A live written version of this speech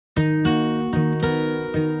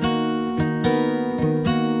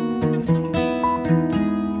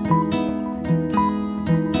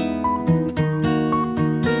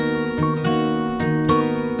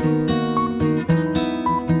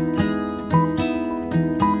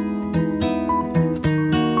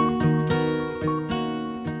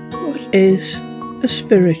is a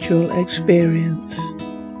spiritual experience?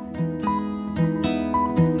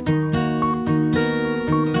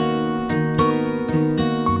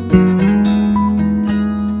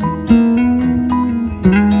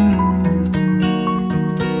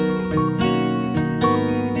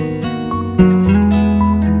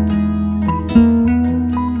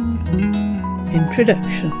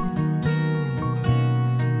 Introduction.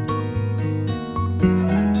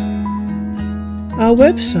 Our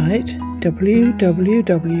website,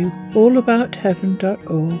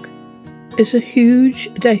 www.allaboutheaven.org, is a huge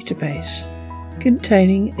database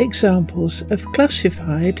containing examples of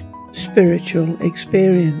classified spiritual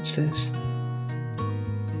experiences.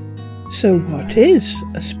 So what is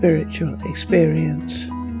a spiritual experience?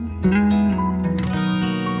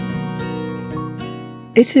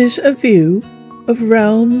 It is a view of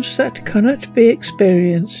realms that cannot be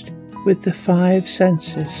experienced with the five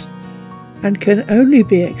senses and can only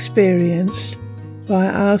be experienced by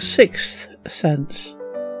our sixth sense.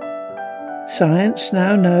 Science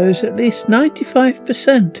now knows at least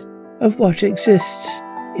 95% of what exists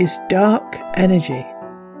is dark energy,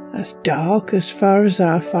 as dark as far as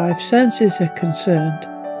our five senses are concerned.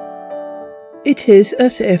 It is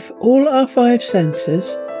as if all our five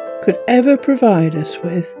senses could ever provide us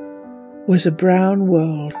with was a brown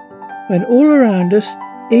world, when all around us,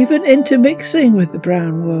 even intermixing with the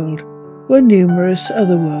brown world, were numerous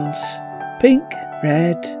other worlds, pink,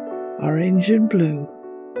 red, orange and blue.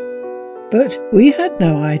 But we had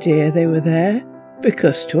no idea they were there,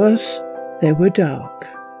 because to us they were dark,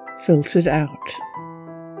 filtered out.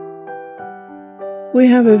 We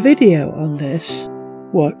have a video on this,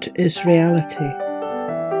 What is Reality?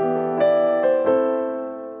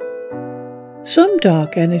 Some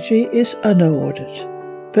dark energy is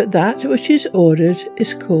unordered, but that which is ordered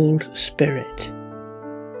is called spirit.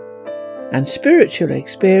 And spiritual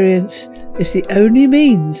experience is the only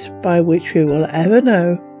means by which we will ever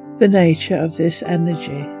know the nature of this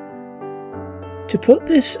energy. To put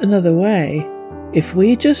this another way, if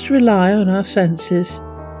we just rely on our senses,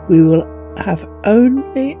 we will have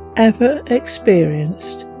only ever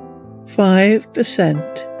experienced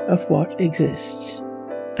 5% of what exists,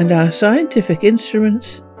 and our scientific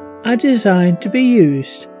instruments are designed to be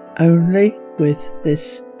used only with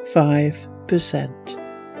this 5%.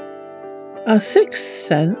 Our sixth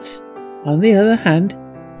sense, on the other hand,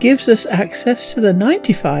 gives us access to the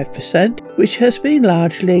 95% which has been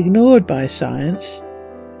largely ignored by science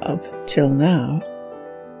up till now.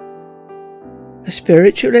 A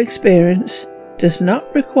spiritual experience does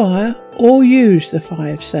not require or use the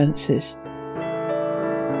five senses.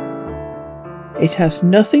 It has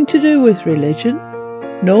nothing to do with religion,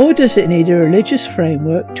 nor does it need a religious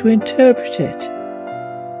framework to interpret it.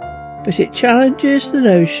 But it challenges the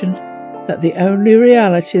notion that the only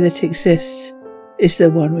reality that exists is the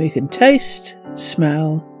one we can taste,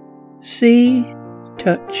 smell, see,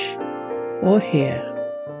 touch, or hear.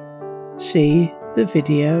 See the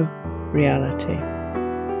video Reality.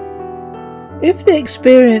 If the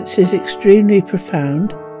experience is extremely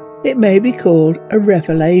profound, it may be called a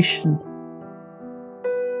revelation.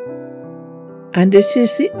 And it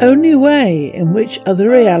is the only way in which other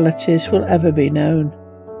realities will ever be known.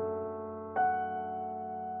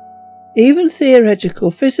 Even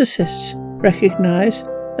theoretical physicists recognize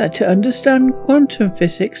that to understand quantum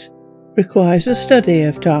physics requires a study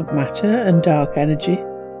of dark matter and dark energy,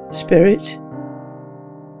 spirit.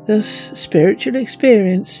 Thus, spiritual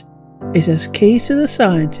experience is as key to the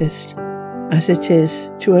scientist as it is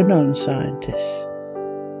to a non-scientist.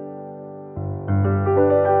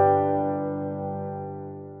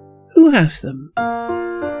 Who has them?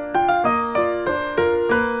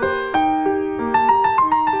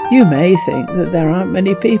 You may think that there aren't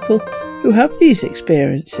many people who have these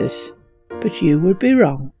experiences, but you would be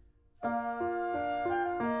wrong.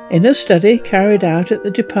 In a study carried out at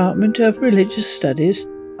the Department of Religious Studies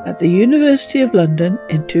at the University of London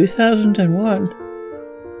in 2001,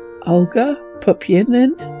 Olga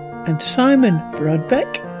Pupyinin and Simon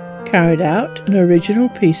Brodbeck carried out an original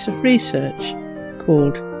piece of research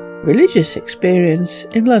called Religious Experience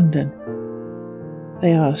in London.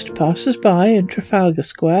 They asked passers-by in Trafalgar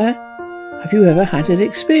Square, have you ever had an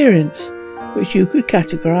experience which you could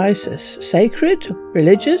categorise as sacred,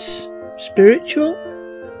 religious, spiritual,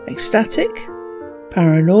 ecstatic,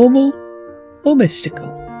 paranormal, or mystical?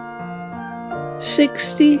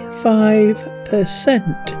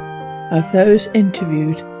 65% of those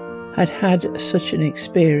interviewed had had such an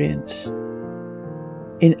experience.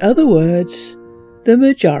 In other words, the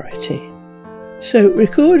majority. So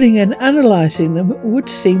recording and analysing them would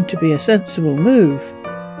seem to be a sensible move.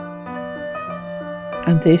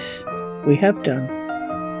 And this we have done.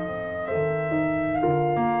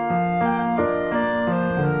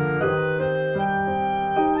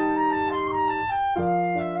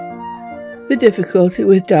 The difficulty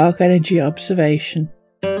with dark energy observation.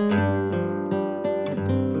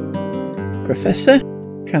 Professor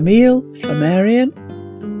Camille Flammarion,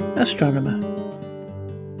 astronomer.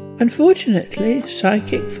 Unfortunately,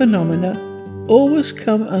 psychic phenomena always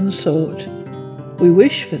come unsought. We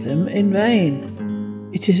wish for them in vain.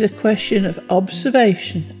 It is a question of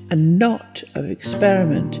observation and not of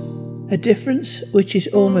experiment, a difference which is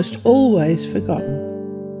almost always forgotten.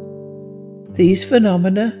 These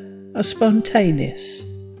phenomena are spontaneous.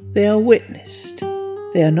 They are witnessed.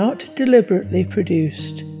 They are not deliberately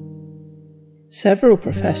produced. Several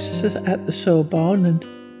professors at the Sorbonne and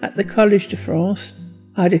at the Collège de France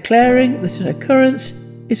are declaring that an occurrence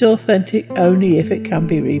is authentic only if it can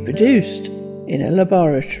be reproduced in a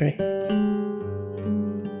laboratory.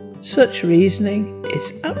 Such reasoning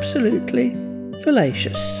is absolutely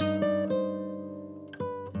fallacious.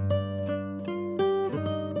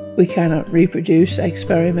 We cannot reproduce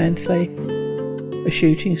experimentally a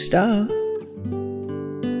shooting star,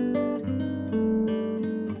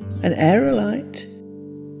 an aerolite,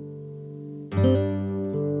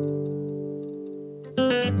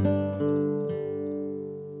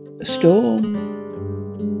 a storm,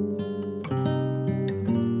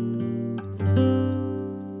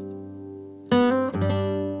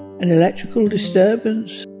 an electrical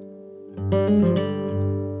disturbance,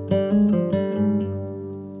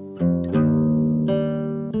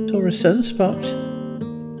 or a sunspot.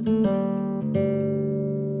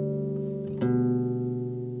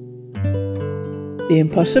 The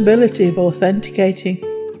impossibility of authenticating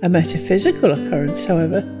a metaphysical occurrence,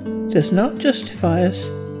 however, does not justify us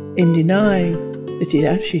in denying that it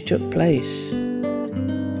actually took place.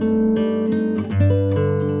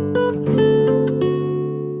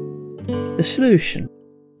 The solution.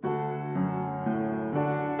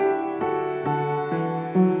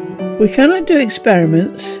 We cannot do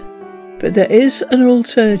experiments, but there is an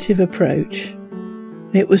alternative approach.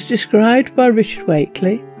 It was described by Richard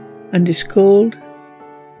Wakeley and is called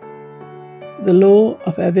the Law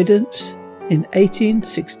of Evidence in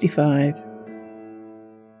 1865.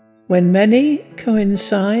 When many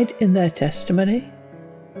coincide in their testimony,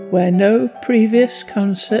 where no previous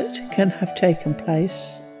concert can have taken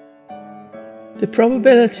place, the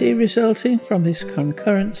probability resulting from this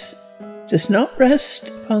concurrence does not rest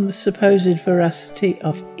upon the supposed veracity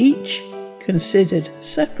of each considered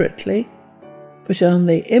separately, but on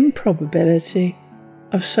the improbability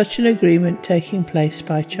of such an agreement taking place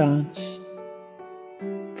by chance.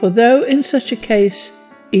 For though in such a case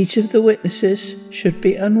each of the witnesses should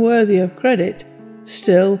be unworthy of credit,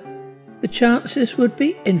 still the chances would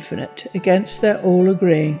be infinite against their all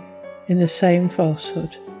agreeing in the same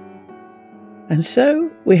falsehood. And so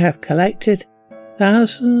we have collected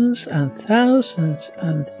thousands and thousands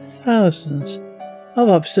and thousands of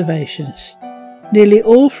observations, nearly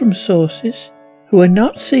all from sources who are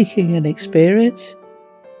not seeking an experience,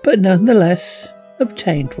 but nonetheless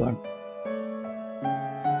obtained one.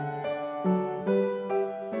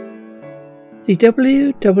 The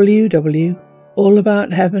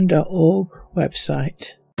www.allaboutheaven.org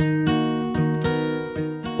website.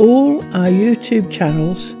 All our YouTube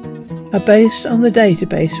channels are based on the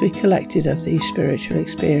database we collected of these spiritual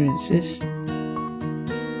experiences,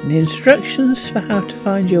 and instructions for how to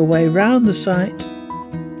find your way round the site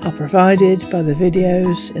are provided by the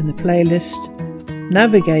videos in the playlist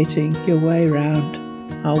Navigating Your Way Round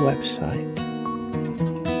our website.